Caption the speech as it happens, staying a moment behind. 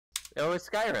Oh, it's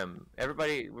Skyrim.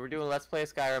 Everybody, we're doing Let's Play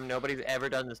Skyrim. Nobody's ever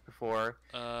done this before,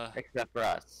 except for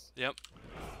us. Yep.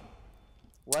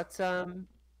 What's We're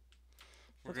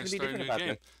what's gonna gonna be start a different new about this?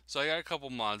 game. So I got a couple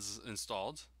mods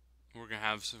installed. We're gonna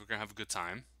have a good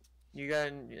time. You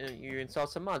got you installed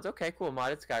some mods. Okay, cool.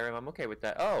 Modded Skyrim. I'm okay with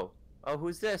that. Oh,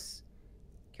 who's this?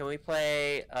 Can we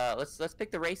play? Let's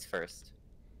pick the race first.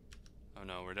 Oh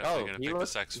no, we're definitely Oh, gonna pick the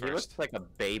sex he looks first. like a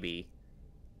baby.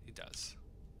 He does.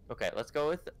 Okay, let's go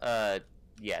with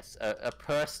yes, a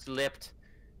pursed-lipped,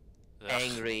 Ugh.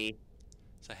 angry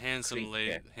It's a handsome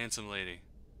lady. creature. Handsome lady.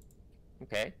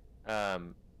 Okay.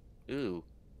 Ooh,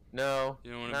 no,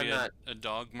 You don't want to not be not a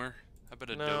dogmer? How about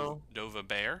a no. Dova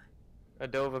bear? A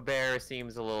Dova bear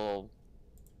seems a little.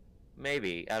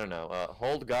 Maybe I don't know.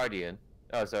 Hold guardian.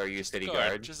 Oh, sorry, you Just a city guard.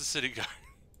 guard. Just a city guard.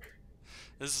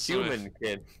 This is one of Human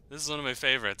kid. this is one of my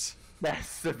favorites.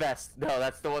 That's the best. No,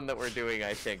 that's the one that we're doing,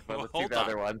 I think. But Well, let's do hold the on.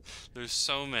 other one. There's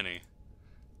so many.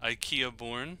 IKEA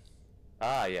born.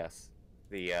 Ah, yes.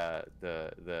 The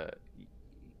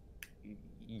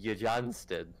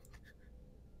Jansted.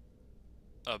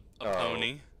 A Oh,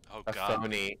 pony. Oh a god.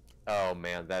 phony. Oh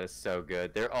man, that is so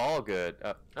good. They're all good.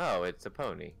 Oh, it's a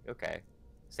pony. Okay.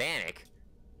 Sanic.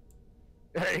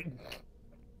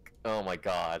 Oh my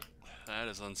god. That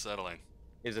is unsettling.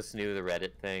 Is this new the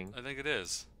Reddit thing? I think it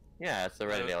is. Yeah, it's the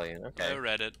Reddit alien. I Okay.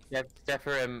 read it.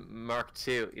 Zephyr Mark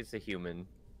II. It's a human.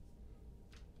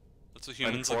 That's what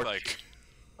humans look like.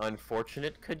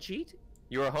 Unfortunate Khajiit?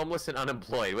 You are homeless and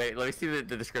unemployed. Wait, let me see the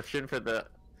description for the.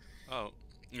 Oh,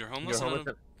 you're You're homeless homeless.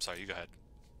 and sorry, you go ahead.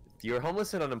 You're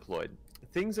homeless and unemployed.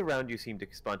 Things around you seem to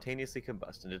spontaneously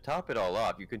combust, and to top it all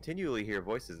off, you continually hear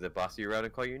voices that boss you around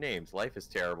and call you names. Life is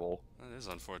terrible. That is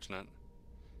unfortunate.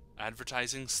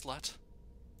 Advertising slut?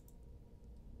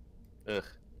 Ugh.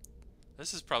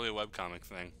 This is probably a webcomic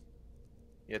thing.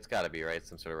 It's gotta be, right?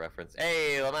 Some sort of reference.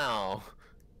 Hey, Lamau!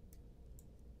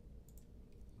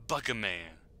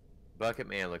 Buggerman. Bucket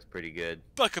Man looks pretty good.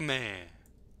 Buggerman.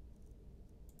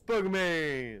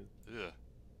 Bugman! Ugh.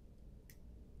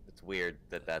 It's weird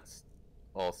that that's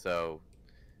also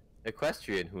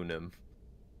equestrian Hunam.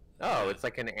 Oh, Yeah. it's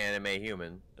like an anime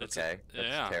human. It's Okay, that's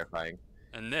yeah. terrifying.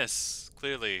 And this,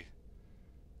 clearly,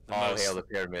 All hail the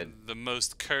pyramid. the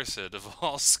most cursed of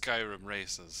all Skyrim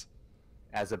races.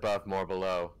 As above, more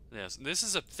below. Yes, this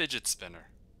is a fidget spinner.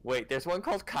 Wait, there's one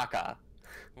called Kaka.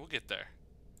 We'll get there.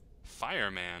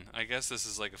 Fireman. I guess this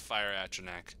is like a fire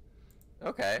atronach.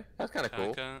 Okay, that's kind of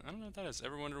cool. I don't know what that is.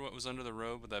 Ever wonder what was under the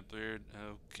robe with that beard?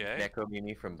 Okay. Neko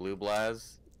Mimi from Blue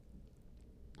Blaz.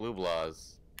 Blue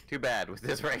Blaz. Too bad with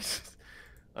this race.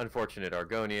 Unfortunate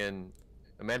Argonian.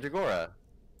 A Mandragora.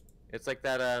 It's like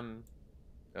that,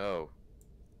 Oh.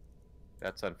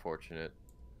 That's unfortunate.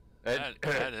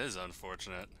 That is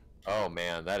unfortunate. Oh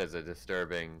man, that is a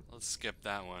disturbing. Let's skip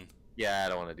that one. Yeah, I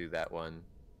don't want to do that one.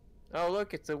 Oh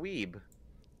look, it's a weeb.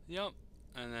 Yep.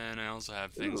 And then I also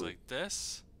have things Ooh. like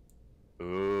this.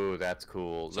 Ooh, that's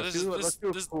cool. So let's this do is let's do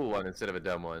a this. cool one instead of a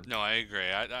dumb one. No, I agree.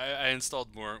 I installed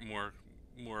more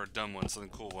dumb ones than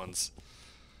cool ones.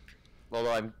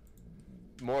 Although I'm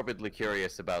morbidly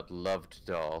curious about Loved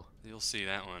Doll. You'll see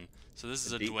that one. So this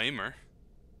is a Deep- Dwemer.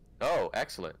 Oh,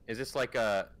 excellent. Is this like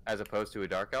as opposed to a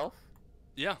dark elf?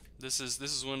 Yeah, this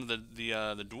is one of the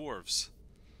dwarves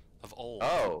of old.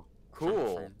 Oh,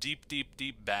 cool. From deep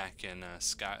back in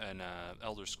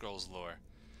Elder Scrolls lore.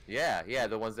 Yeah,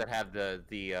 the ones that have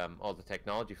the all the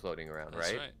technology floating around,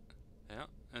 That's right? right. Yeah,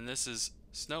 and this is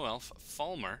Snow Elf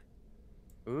Falmer.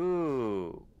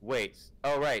 Ooh, wait.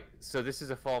 Oh, right. So this is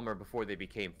a Falmer before they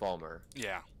became Falmer.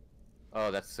 Yeah. Oh,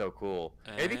 that's so cool.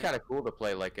 It'd be kind of cool to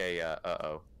play like a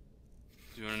uh-oh.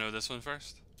 Do you want to know this one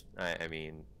first? I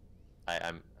mean,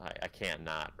 I can't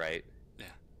not, right? Yeah.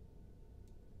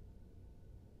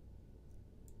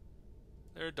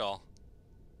 They're a doll.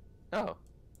 Oh.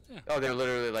 Yeah. Oh, they're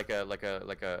literally like a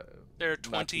They're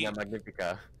 20. Machina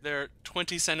Magnifica. They're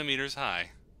 20 centimeters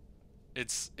high.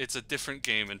 It's a different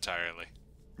game entirely.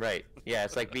 Right. Yeah,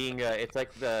 it's like being it's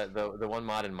like the one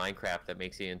mod in Minecraft that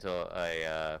makes you into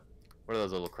a what are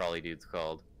those little crawly dudes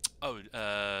called? Oh,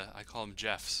 I call them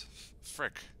Jeffs.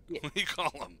 Frick. Yeah. What do you call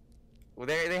them? Well,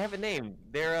 they have a name.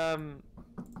 They're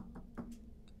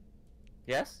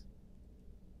Yes?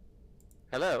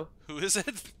 Hello? Who is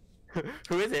it?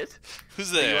 Who is it? Who's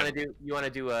So there? you want to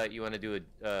do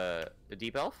a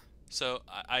deep elf? So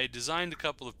I designed a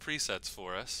couple of presets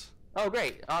for us. Oh,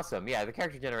 great. Awesome. Yeah, the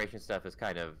character generation stuff is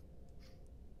kind of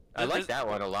I like that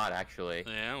one a lot actually.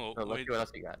 Yeah. Well, So let's wait, see what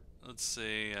else you got. let's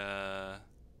see.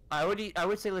 I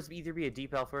would say let's either be a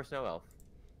deep elf or a snow elf.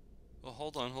 Well,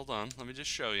 hold on. Let me just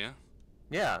show you.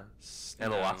 Yeah.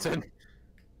 Emma No, Watson.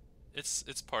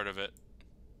 It's part of it.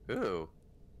 Ooh.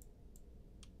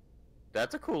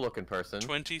 That's a cool looking person.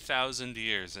 20,000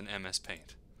 years in MS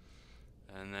Paint.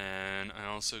 And then I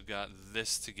also got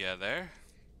this together.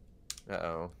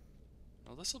 Uh-oh.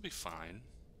 Well, this will be fine.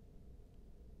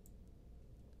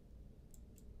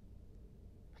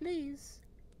 Please,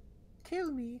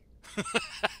 kill me.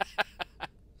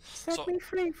 Set So- me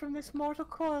free from this mortal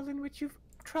coil in which you've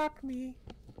trapped me.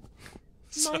 My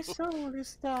So, soul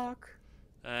is dark.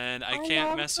 and I I can't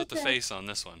long mess for with the death. face on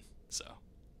this one. So,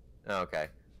 Okay.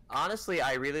 Honestly,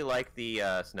 I really like the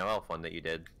snow elf one that you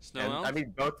did. Snow And, elf? I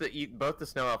mean, both the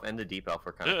snow elf and the deep elf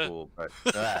are kind of cool, but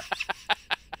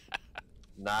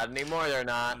not anymore. They're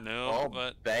not. No, oh,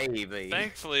 but baby.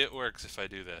 thankfully it works if I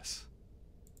do this.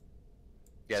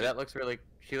 Yeah, that looks really.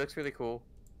 She looks really cool.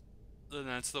 Then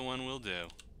that's the one we'll do.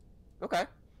 Okay.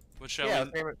 What shall Yeah.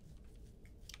 we? What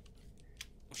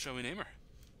shall we name her?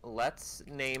 Let's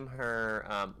name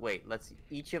her. Wait. Let's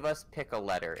each of us pick a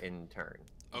letter in turn.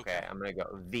 Okay. I'm gonna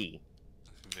go V.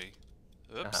 V.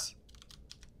 Oops.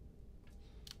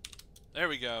 There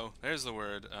we go. There's the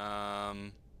word.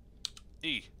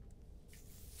 E.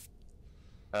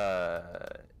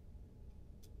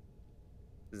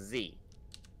 Z.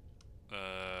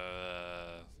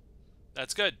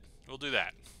 That's good. We'll do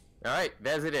that. All right.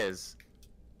 As it is.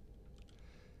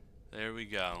 There we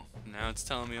go. Now it's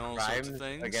telling me all sorts Crimes of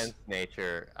things. against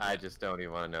nature. I just don't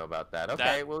even want to know about that.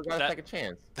 Okay, That- well, we got a that- second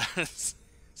chance. That's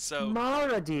so.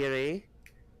 Mara, dearie.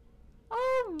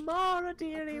 Oh, Mara,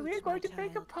 dearie, Approach, we're going my to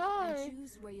make a child, pie. and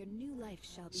choose where your new life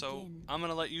shall So begin. I'm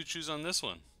gonna let you choose on this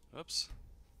one. Oops.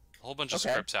 A whole bunch of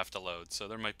Okay. scripts have to load, so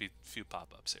there might be a few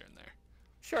pop-ups here and there.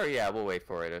 Sure, yeah, we'll wait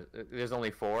for it. There's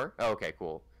only 4? Oh, okay,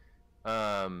 cool.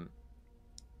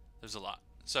 There's a lot.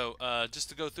 So just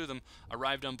to go through them,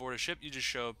 arrived on board a ship, you just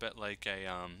show up at like a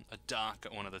dock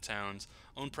at one of the towns.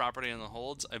 Own property in the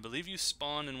holds. I believe you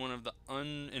spawn in one of the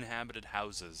uninhabited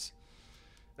houses.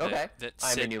 Okay. That I'm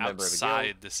a sit new member of the outside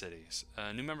guild. the cities.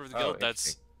 New member of the Oh, guild. That's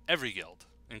interesting. every guild,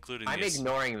 including I'm these.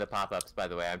 ignoring the pop-ups, by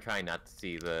the way. I'm trying not to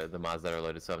see the mods that are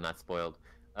loaded, so I'm not spoiled.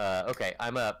 Okay,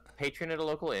 I'm a patron at a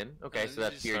local inn. Okay, so You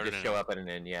that's just you started just an show inn. up at an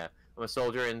inn, yeah. I'm a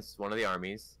soldier in one of the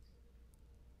armies.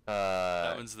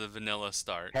 That one's the vanilla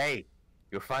start. Hey,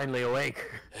 you're finally awake.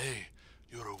 Hey,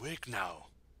 you're awake now.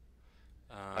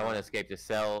 I want to escape to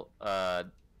Cell.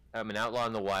 I'm an outlaw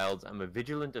in the wilds. I'm a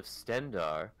vigilant of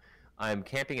Stendar. I'm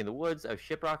camping in the woods. I've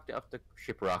shipwrecked off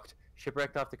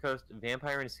the coast.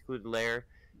 Vampire in a secluded lair.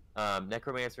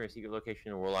 Necromancer in a secret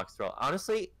location. And Warlock's Thrall.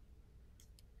 Honestly,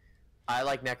 I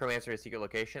like Necromancer in a secret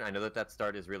location. I know that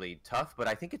start is really tough, but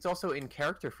I think it's also in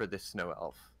character for this snow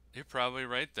elf. You're probably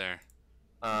right there.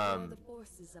 Beware the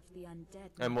forces of the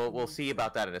undead And may we'll see commence.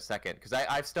 about that in a second, because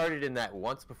I've started in that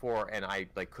once before and I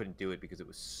couldn't do it because it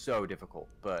was so difficult.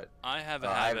 But I have a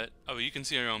I've- habit. Oh, you can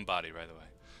see your own body, by the way.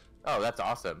 oh, that's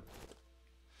awesome.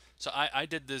 So I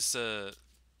did this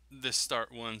this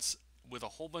start once with a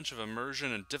whole bunch of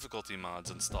immersion and difficulty mods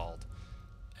installed,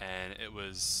 and it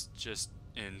was just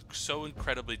so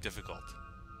incredibly difficult.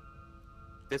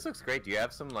 This looks great. Do you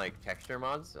have some like texture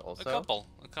mods also?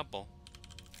 A couple.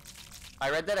 I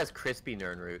read that as crispy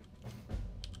Nernroot.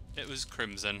 It was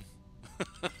Crimson.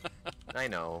 I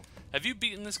know. Have you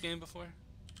beaten this game before?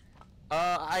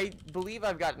 I believe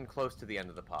I've gotten close to the end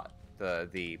of the plot.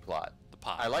 The plot. The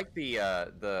pot. I like the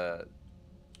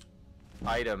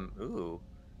item. Ooh,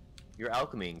 your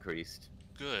alchemy increased.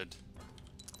 Good.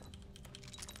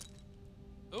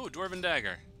 Oh, Dwarven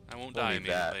Dagger. I won't We'll die need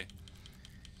that. immediately.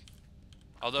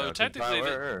 Although Mountain technically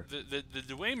power.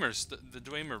 the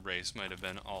Dwemer race might have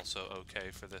been also okay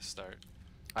for this start.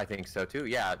 I think so too.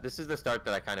 Yeah, this is the start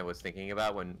that I kind of was thinking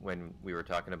about when we were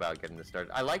talking about getting this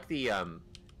started. I like the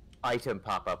item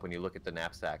pop up when you look at the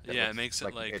knapsack. That Yeah, it looks makes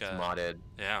it like, it's modded.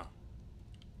 Yeah.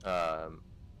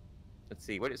 Let's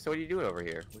see. What are you doing over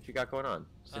here? What you got going on?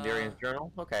 Sindarian's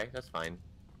journal? Okay, that's fine.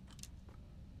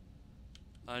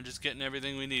 Just getting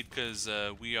everything we need because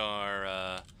we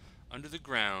are under the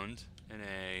ground in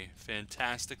a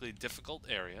fantastically difficult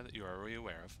area that you are already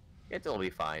aware of. It'll be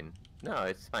fine. No,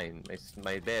 it's fine.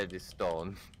 My bed is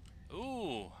stolen.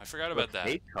 Ooh, I forgot about that.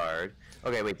 8 card.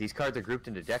 Okay, wait. These cards are grouped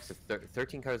into decks of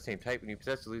 13 cards of the same type. When you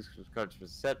possess the least cards from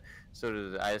the set, so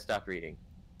does I stopped reading.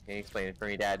 Can you explain it for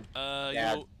me, Dad?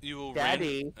 Dad. You will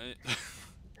Daddy.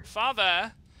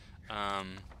 Father.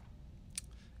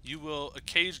 You will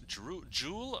occasion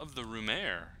Jewel of the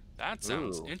Rumere. That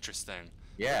sounds Ooh. interesting.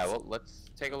 Yeah. Well, let's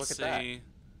take a look Let's at that. see.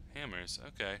 Hammers.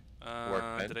 Okay.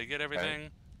 Workbench. Did I get everything?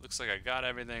 Looks like I got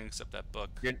everything except that book.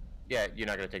 Yeah, you're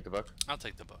not gonna take the book. I'll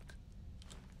take the book.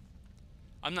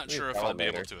 I'm not Need sure a if I'll be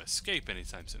able elevator. to escape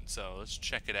anytime soon, so let's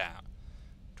check it out.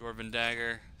 Dwarven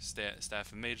Dagger,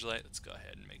 Staff of Mage Light. Let's go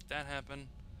ahead and make that happen.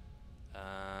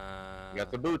 You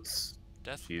got the boots.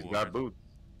 Death She's Ward. got boots.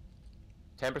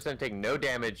 10% take no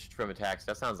damage from attacks.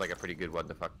 That sounds like a pretty good one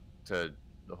to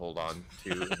hold on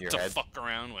to in your to head. fuck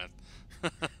around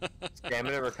with.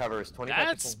 Stamina recovers 25%.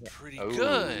 That's pretty Ooh,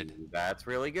 good. That's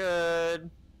really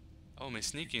good. Oh, my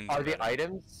sneaking. Are the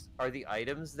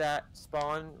items that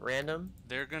spawn random?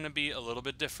 They're gonna be a little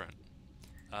bit different.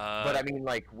 But I mean,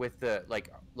 like with the like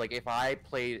if I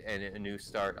played a new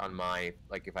start on my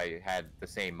if I had the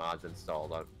same mods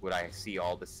installed, would I see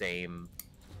all the same?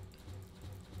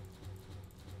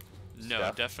 No,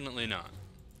 stuff? definitely not.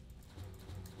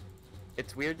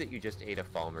 It's weird that you just ate a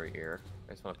Falmer ear.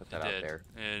 I just want to put that I out did. there.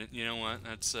 And you know what?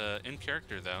 That's in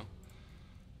character though.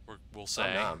 We'll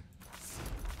say. Oh, no.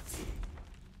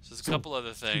 So there's a couple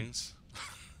other things.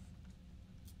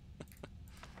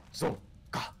 So.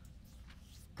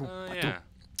 Yeah.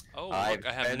 Oh, look,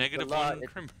 I have -1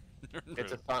 crim.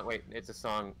 It's a song. Wait, it's a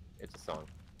song. It's a song.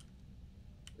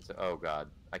 Oh God,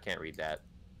 I can't read that.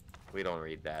 We don't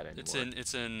read that anymore.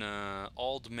 It's in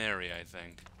Ald Mary, I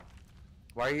think.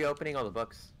 Why are you opening all the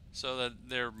books? So that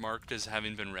they're marked as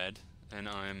having been read, and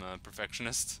I'm a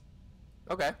perfectionist.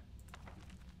 Okay.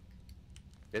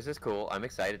 This is cool. I'm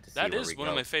excited to see That where is we one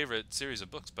go. of my favorite series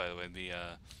of books, by the way. The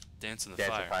Dance in the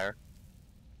Dance Fire. of Fire.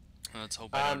 Let's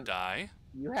hope I don't die.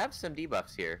 You have some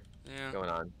debuffs here Yeah. going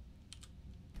on.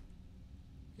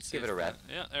 Let's give it a rest.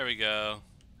 Yeah, there we go.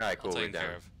 All right, cool. All We're taken done.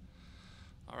 care of.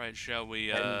 All right, shall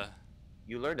we? And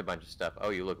you learned a bunch of stuff.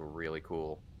 Oh, you look really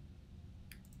cool.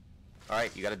 All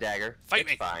right, you got a dagger. Fight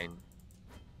it's me. Fine.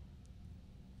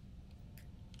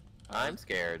 I'm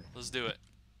scared. Let's do it.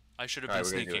 I should have All been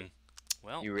right, we're gonna do sneaking.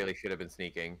 Well, You really should have been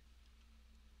sneaking.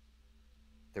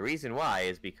 The reason why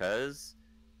is because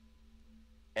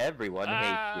everyone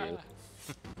hates you.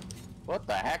 What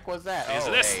the heck was that? Is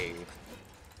oh, this? hey.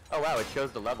 Oh, wow, it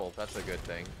shows the level. That's a good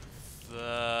thing.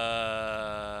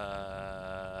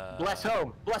 Bless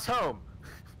home! Bless home!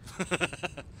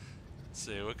 Let's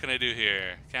see, what can I do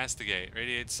here? Castigate.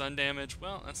 Radiate sun damage.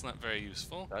 Well, that's not very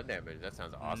useful. Sun damage. That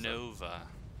sounds awesome. Nova.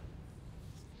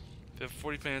 If you have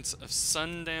 40 points of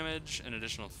sun damage, an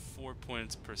additional 4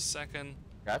 points per second.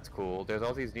 That's cool. There's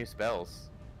all these new spells.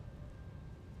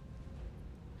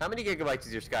 How many gigabytes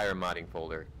is your Skyrim modding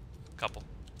folder? Couple.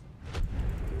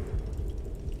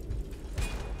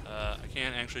 I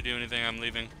can't actually do anything. I'm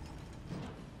leaving.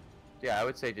 Yeah, I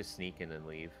would say just sneak in and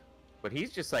leave. But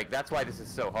he's just like, that's why this is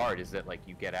so hard, is that like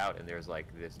you get out and there's like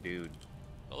this dude.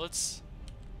 Well, let's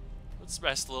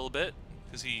rest a little bit,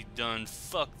 because he done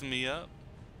fucked me up.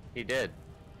 He did.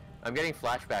 I'm getting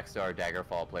flashbacks to our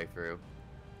Daggerfall playthrough.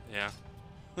 Yeah.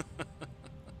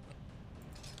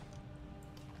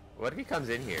 What if he comes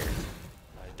in here?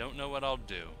 I don't know what I'll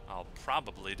do. I'll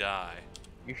probably die.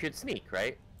 You should sneak,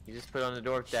 right? You just put on the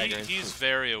dwarf dagger and He's sneak.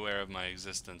 very aware of my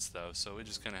existence, though, so we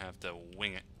just kind of have to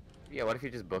wing it. Yeah, what if you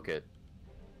just book it?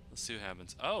 Let's see what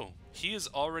happens. Oh, he is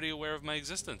already aware of my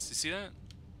existence. You see that?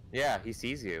 Yeah, he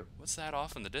sees you. What's that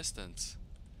off in the distance?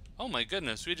 Oh my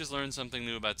goodness, we just learned something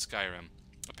new about Skyrim.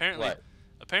 Apparently, What?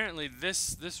 apparently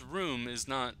this room is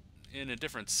not in a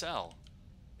different cell.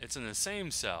 It's in the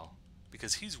same cell,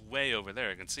 because he's way over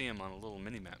there. I can see him on a little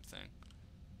mini-map thing.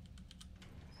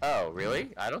 Oh,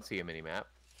 really? I don't see a mini-map.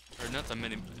 Or not the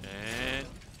mini... And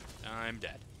I'm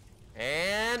dead.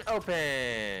 And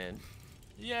open!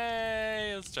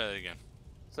 Yay! Let's try that again.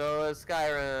 So,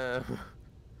 Skyrim.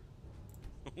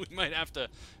 We might have to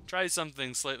try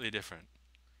something slightly different.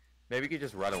 Maybe you could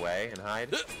just run away and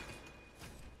hide.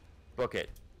 Book it.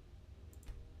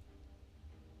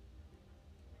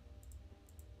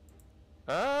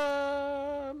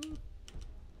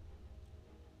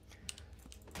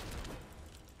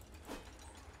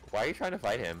 Why are you trying to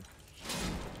fight him?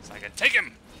 So I can take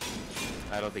him!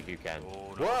 I don't think you can.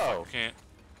 Oh, no, Whoa! I can't.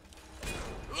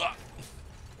 Ugh.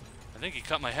 I think he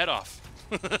cut my head off.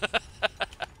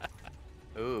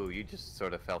 Ooh, you just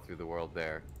sort of fell through the world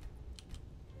there.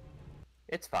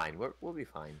 It's fine. We'll be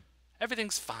fine.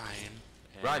 Everything's fine.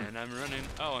 Run. And I'm running.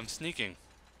 Oh, I'm sneaking.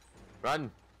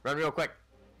 Run! Run real quick!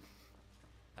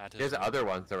 That is... There's other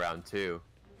ones around too.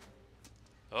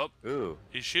 Oh, Ooh,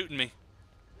 he's shooting me.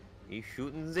 he's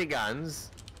shooting the guns.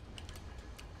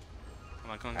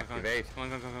 Come on, come on, come on. Activate. Come on,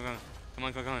 come on, come on, come on. Come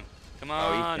on, come on, come Oh,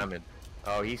 on. he's coming.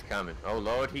 Oh, he's coming. Oh,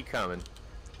 Lord, he coming.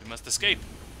 We must escape.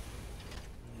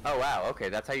 Oh, wow. Okay,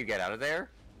 that's how you get out of there?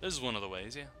 This is one of the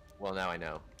ways, yeah. Well, now I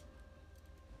know.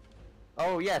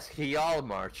 Oh, yes, Hjal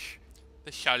March.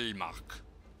 The Hjalmark.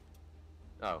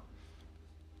 Oh.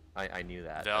 I knew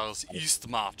that. Vels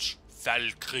Eastmarch.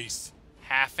 Valkyries.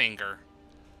 Halfinger.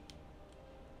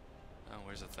 Oh,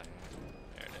 where's the thing?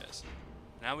 There it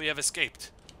Now we have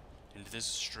escaped into this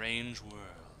strange world.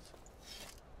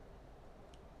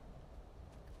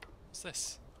 What's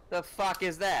this? The fuck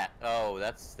is that? Oh,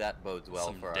 that bodes well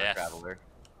Some for death. our traveler.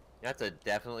 That's a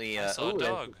definitely. I saw a ooh,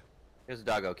 dog. There's a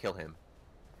doggo. Kill him.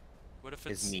 What if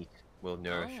it's... His meat will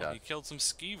nourish Oh, us. he killed some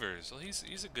skeevers. Well,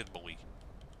 he's a good boy.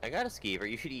 I got a skeever.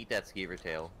 You should eat that skeever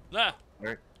tail. Ah!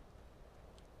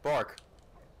 Bark.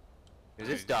 Is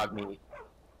this dog meat?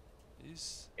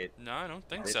 He's... It- No, I don't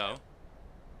think it- so.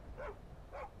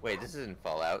 Wait, this isn't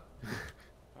Fallout.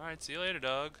 Alright, see you later,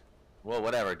 dog. Well,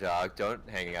 whatever, dog. Don't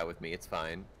hang out with me. It's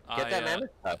fine. Get that mammoth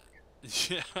stuff.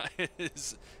 Yeah, it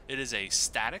is a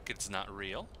static. It's not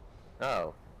real.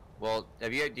 Oh. Well, do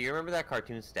you remember that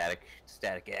cartoon Static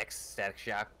X, Static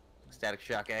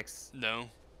Shock X, No.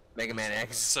 Mega Man It's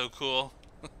X? so cool.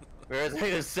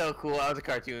 It was so cool. I was a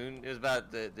cartoon. It was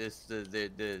about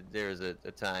there was a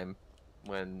time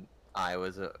when I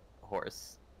was a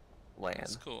horse land.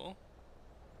 That's cool.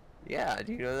 Yeah.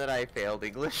 Do you know that I failed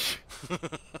English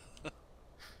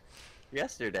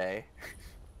yesterday?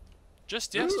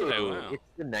 Just yesterday, Ooh, wow. It's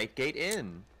the Nightgate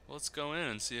Inn. Let's go in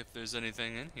and see if there's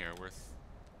anything in here worth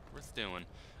doing.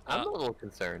 I'm a little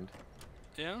concerned.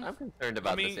 Yeah? I'm concerned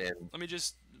about this inn. Let me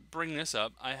just bring this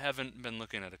up. I haven't been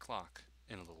looking at a clock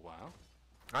in a little while.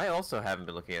 I also haven't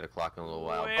been looking at a clock in a little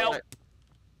while. Well- But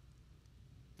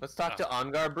let's talk to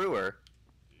Ongar Brewer.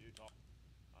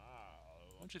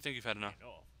 Don't you think you've had enough?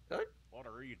 Good. What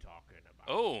are you talking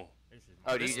about? Oh,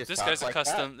 Oh, do you this, just this talk guy's like a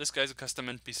custom. that? This guy's a custom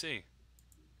NPC.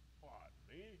 What,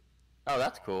 me? Oh,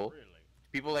 that's cool. Really?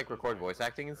 People like record voice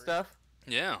acting and stuff.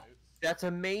 Yeah, That's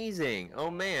amazing. Oh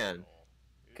man.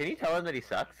 Can you tell him that he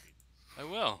sucks? I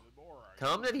will.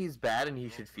 Tell him that he's bad and he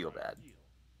should feel bad.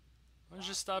 Why don't you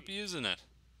just stop using it?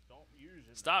 Stop using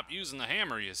Stop using the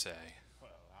hammer, you say?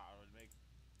 Well, I would make.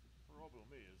 Problem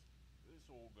is, this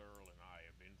old girl and I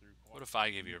have been through quite. What if I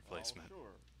give you a replacement? Oh,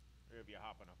 sure. If you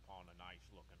happen upon a nice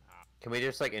looking hat. Can we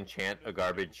just like enchant a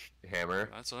garbage hammer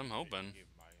That's what I'm hoping. Give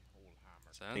my old hammer.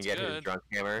 and Sounds get his good. drunk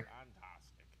hammer?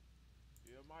 Fantastic.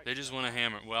 You might They just want a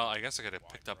hammer. Well, I guess I could have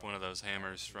picked up one of those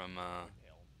hammers from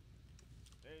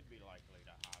They'd be likely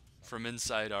to have some. from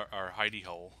inside our hidey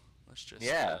hole. Let's just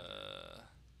Yeah.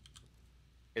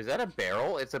 Is that a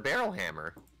barrel? It's a barrel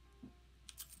hammer.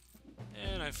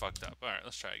 and I fucked up. All right,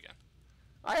 let's try again.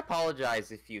 I apologize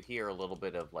if you hear a little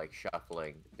bit of like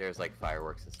shuffling. There's like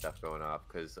fireworks and stuff going off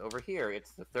because over here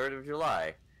it's the 3rd of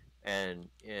July, and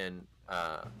in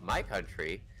my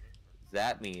country,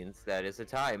 that means that it's a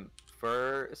time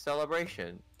for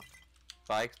celebration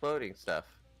by exploding stuff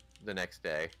the next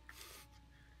day.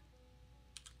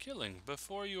 Killing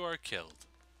before you are killed.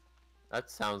 That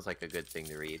sounds like a good thing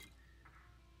to read.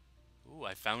 Ooh,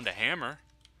 I found a hammer.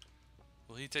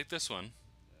 Will he take this one?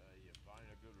 You find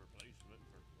a good replacement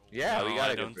for. Old Yeah, no, we got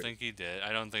I a don't good. think he did.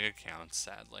 I don't think it counts,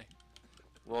 sadly.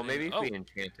 Well, maybe if Oh. we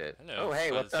enchant it. Hello, Oh, hey,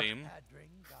 full what's up? theme.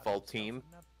 Full team.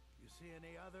 You see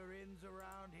any other inns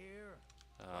around here?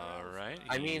 All right.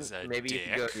 I mean, he's a maybe if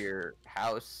you go dick. to your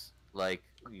house, like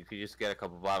you could just get a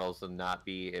couple bottles and not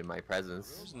be in my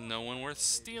presence. There's no one worth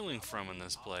stealing from in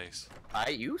this place.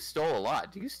 You stole a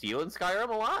lot. Do you steal in Skyrim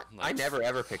a lot? I Like- never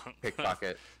ever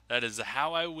pickpocket. That is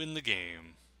how I win the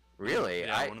game. Really?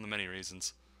 Yeah, one of the many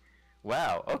reasons.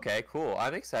 Wow. Okay. Cool.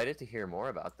 I'm excited to hear more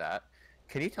about that.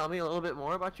 Can you tell me a little bit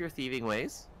more about your thieving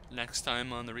ways? Next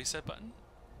time on the reset button.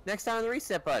 Next time on the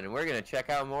reset button, we're gonna check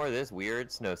out more of this weird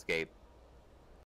snowscape.